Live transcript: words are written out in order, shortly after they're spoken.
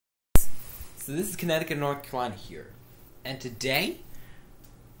So this is Connecticut, North Carolina here, and today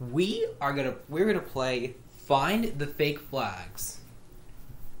we're gonna play Find the Fake Flags.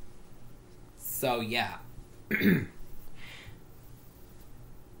 So yeah.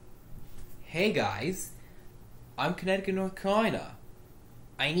 Hey guys, I'm Connecticut, North Carolina.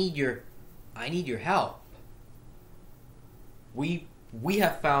 I need your help. We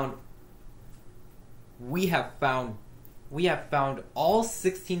have found all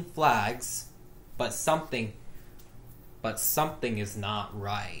 16 flags, but something is not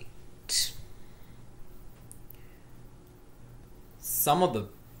right. Some of the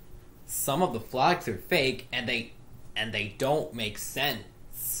flags are fake and they don't make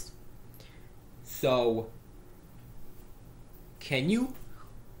sense. So can you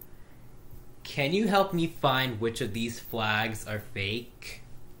help me find which of these flags are fake?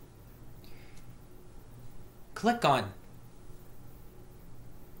 Click on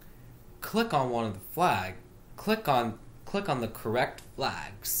one of the flags. Click on the correct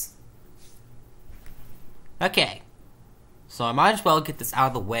flags. Okay. So I might as well get this out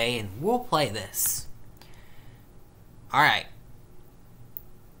of the way and we'll play this. Alright.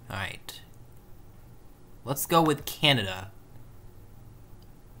 Let's go with Canada.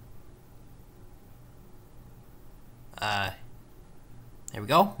 There we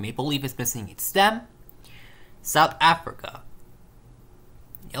go. Maple leaf is missing its stem. South Africa.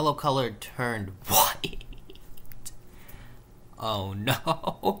 Yellow color turned white. Oh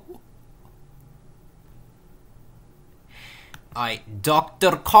no. Alright,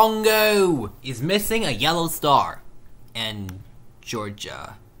 Dr. Congo is missing a yellow star. And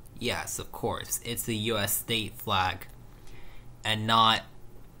Georgia. Yes, of course. It's the US state flag. And not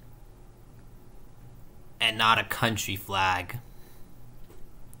a country flag.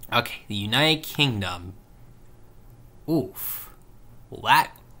 Okay, the United Kingdom. Oof. Well,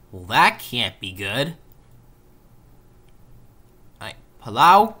 that can't be good. Alright,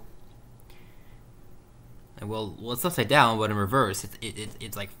 Palau. Well, it's upside down, but in reverse,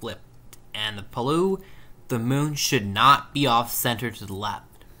 it's like flipped. And the Palau, the moon should not be off center to the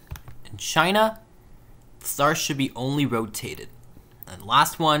left. In China, the stars should be only rotated. And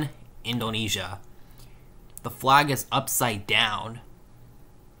last one, Indonesia. The flag is upside down.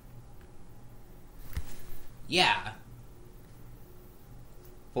 Yeah.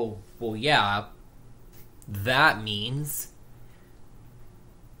 Well, yeah. That means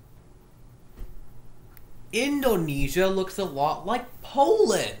Indonesia looks a lot like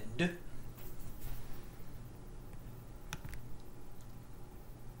Poland.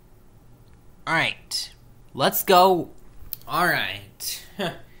 Alright. Let's go. Alright.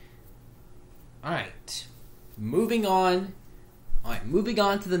 Alright. Moving on. Alright, moving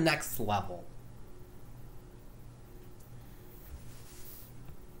on to the next level.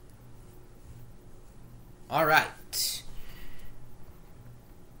 Alright.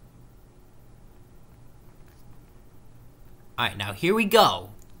 Alright, now here we go.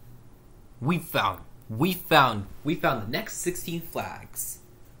 We found the next 16 flags.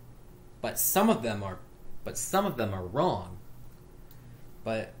 But some of them are wrong.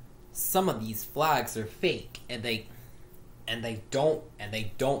 But some of these flags are fake and they don't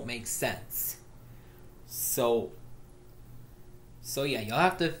make sense. So yeah, you'll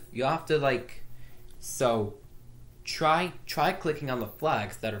have to like try clicking on the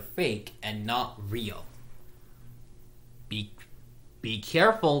flags that are fake and not real. Be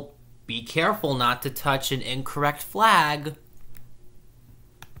careful not to touch an incorrect flag.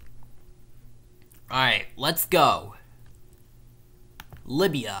 Alright, let's go.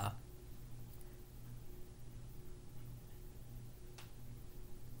 Libya.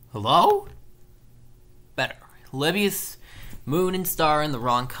 Hello? Better. Libya's moon and star in the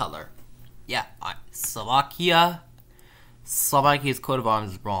wrong color. Yeah, Slovakia's coat of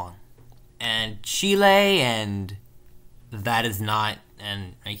arms is wrong. And Chile, and that is not,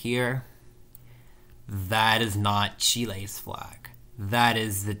 and right here, that is not Chile's flag. That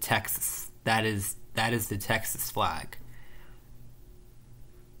is the Texas, that is the Texas flag.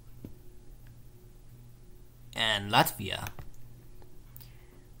 And Latvia's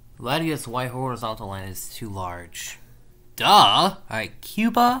white horizontal line is too large. Duh! Alright,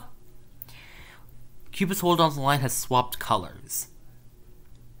 Cuba's horizontal line has swapped colors.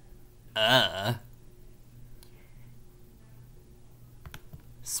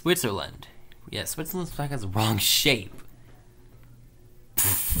 Switzerland. Yeah, Switzerland's flag has the wrong shape.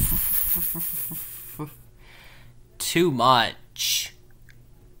 Too much.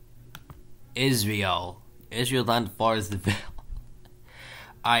 Israel land as far as the veil.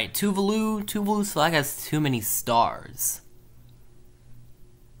 Alright, Tuvalu's flag has too many stars.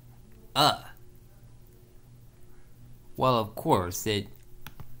 Well, of course, it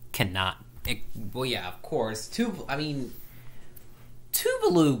cannot. Well, yeah, of course. Tuvalu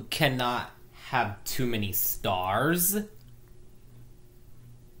cannot have too many stars.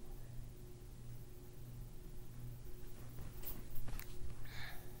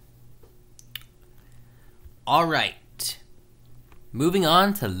 Alright. Moving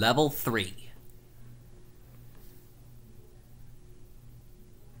on to level 3.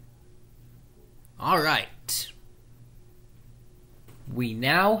 Alright. We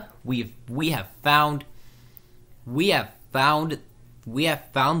have found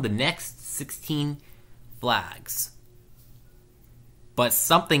the next 16 flags. But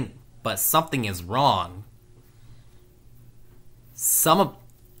something is wrong. Some of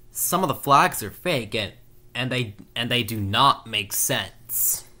the flags are fake and they do not make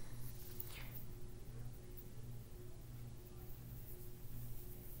sense.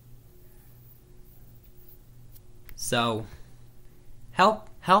 So, help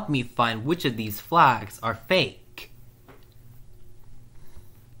me find which of these flags are fake.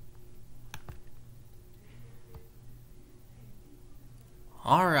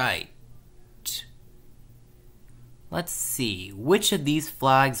 Alright. Let's see, which of these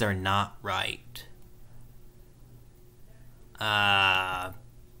flags are not right?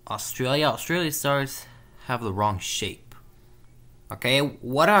 Australia stars have the wrong shape. Okay,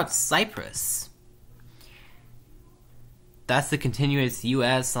 what about Cyprus? That's the continuous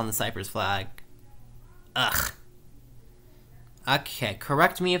US on the Cyprus flag. Ugh. Okay,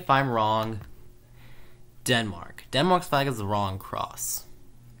 correct me if I'm wrong. Denmark. Denmark's flag is the wrong cross.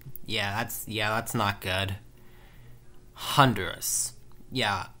 Yeah, that's not good. Honduras.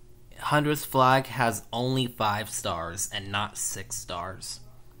 Yeah, Honduras flag has only 5 stars and not 6 stars.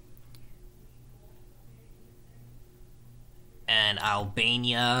 And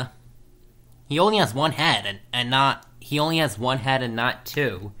Albania. He only has one head and not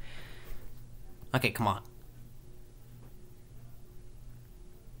 2. Okay, come on.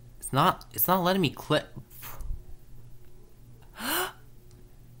 It's not letting me click.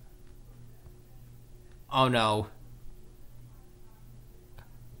 Oh no.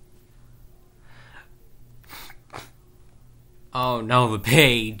 Oh no, the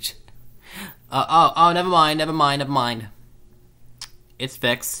page. Never mind. It's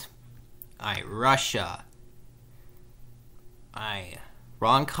fixed. Alright, Russia.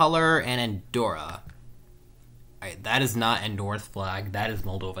 Wrong color and Andorra. Alright, that is not Andorra's flag. That is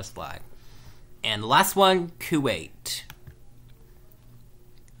Moldova's flag. And the last one, Kuwait.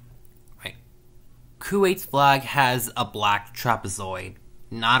 Right. Kuwait's flag has a black trapezoid,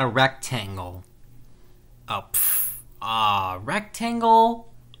 not a rectangle.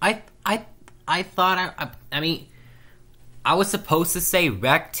 Rectangle? I thought I was supposed to say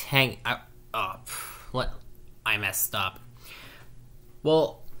rectangle. I messed up.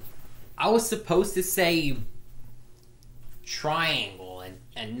 Well, I was supposed to say triangle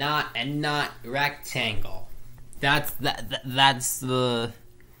and not rectangle. That's the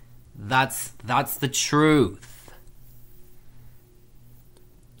truth.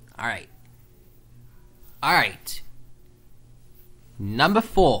 All right. Number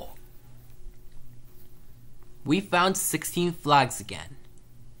 4. We found 16 flags again.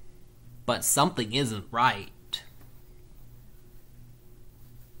 But something isn't right.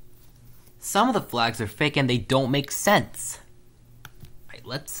 Some of the flags are fake and they don't make sense. Right,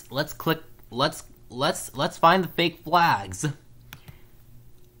 let's find the fake flags.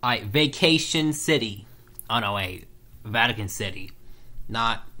 Alright, Vacation City. Oh no, wait. Vatican City.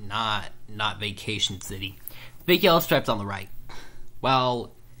 Not Vacation City. Fake yellow stripes on the right.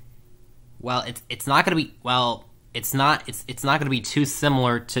 Well, it's not gonna be it's not gonna be too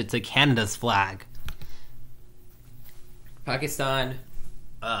similar to Canada's flag. Pakistan,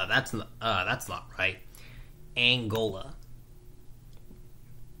 that's not right. Angola.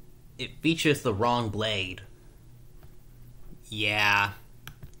 It features the wrong blade. Yeah.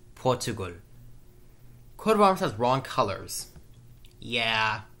 Portugal. Coat of arms has wrong colors.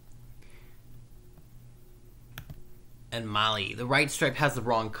 Yeah. And Mali. The right stripe has the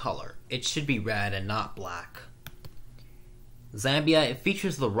wrong color. It should be red and not black. Zambia. It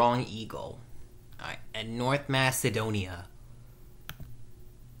features the wrong eagle. Alright. And North Macedonia.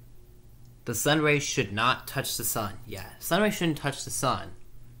 The sun rays should not touch the sun. Yeah. Sun rays shouldn't touch the sun.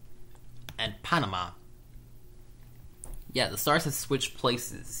 And Panama. Yeah, the stars have switched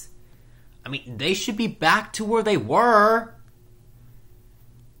places. I mean, they should be back to where they were.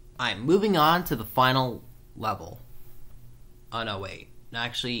 Alright, moving on to the final level. Oh, no, wait.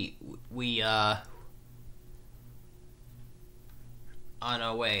 Actually, oh,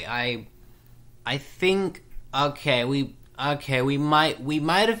 no, wait. I think we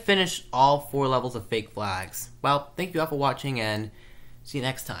might have finished all 4 levels of fake flags. Well, thank you all for watching, and see you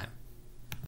next time.